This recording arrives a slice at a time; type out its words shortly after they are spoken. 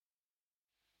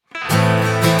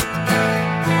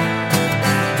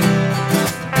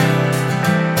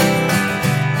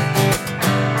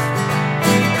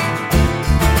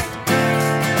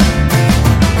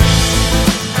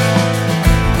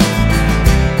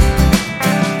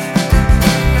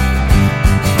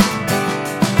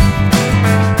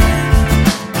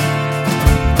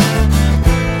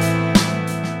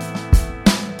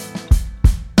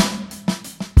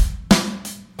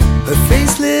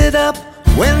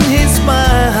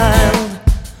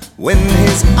when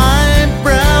his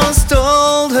eyebrows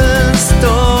told her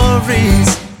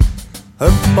stories.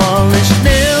 Her polished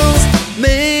nails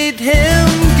made him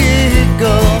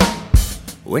giggle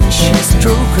when she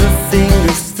stroked her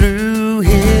fingers through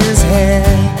his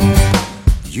hair.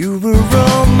 You were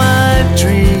all my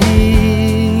dreams.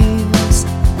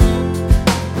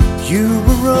 You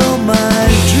were all my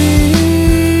dreams.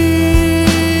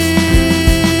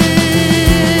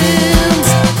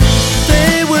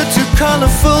 They were too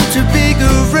colorful to be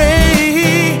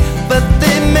gray, but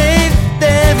they made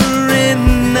their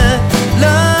inner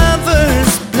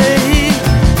lovers play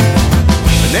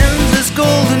an endless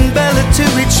golden ballad to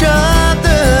each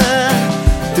other.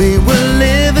 They were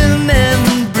living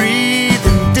and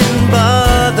breathing, didn't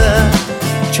bother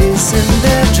chasing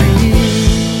their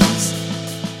dreams.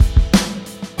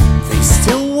 They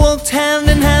still walked hand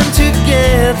in hand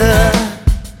together,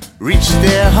 reached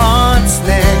their heart's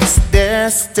next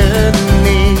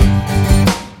destiny.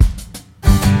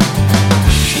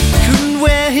 She couldn't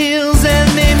wear heels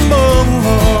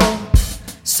anymore,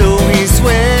 so he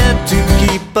swore to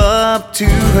keep up to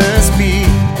her speed.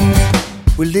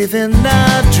 We live in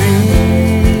our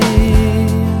dreams.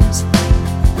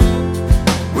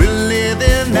 We live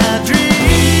in our dreams,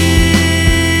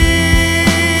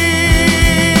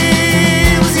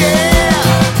 yeah.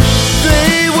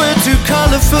 They were too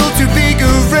colorful to be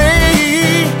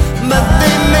gray, but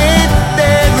they made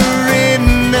their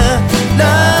inner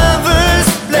lovers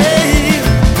play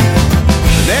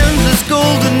an endless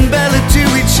golden ballad to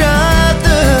each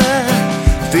other.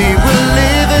 They were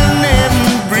living and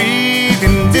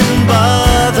breathing, didn't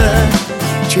bother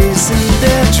chasing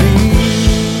their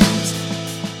dreams.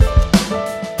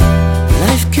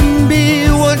 Life can be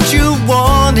what you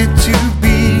want it to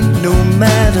be, no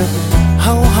matter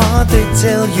how hard they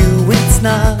tell you it's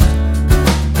not.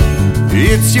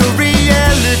 It's your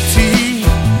reality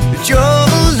that you're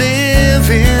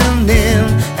living in,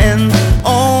 and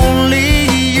only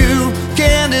you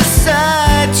can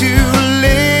decide to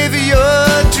live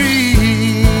your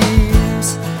dreams.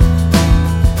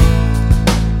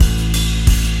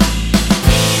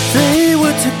 They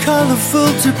were too colorful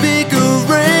to be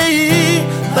gray,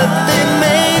 but they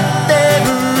made their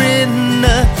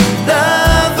inner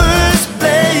lovers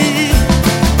play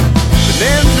an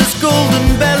endless golden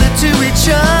ballad to each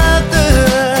other.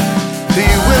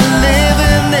 They were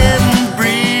living and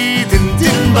breathing,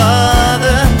 didn't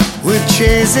bother. We're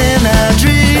chasing our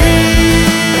dreams.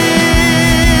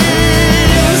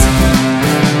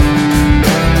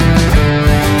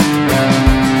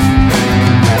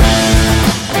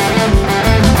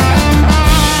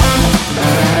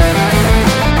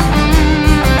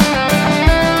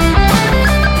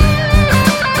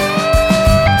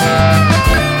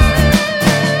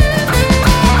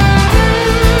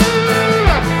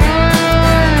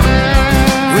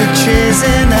 We're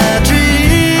chasing our dreams.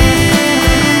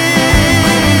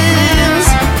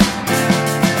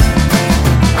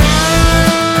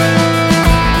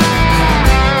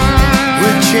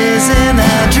 We're chasing our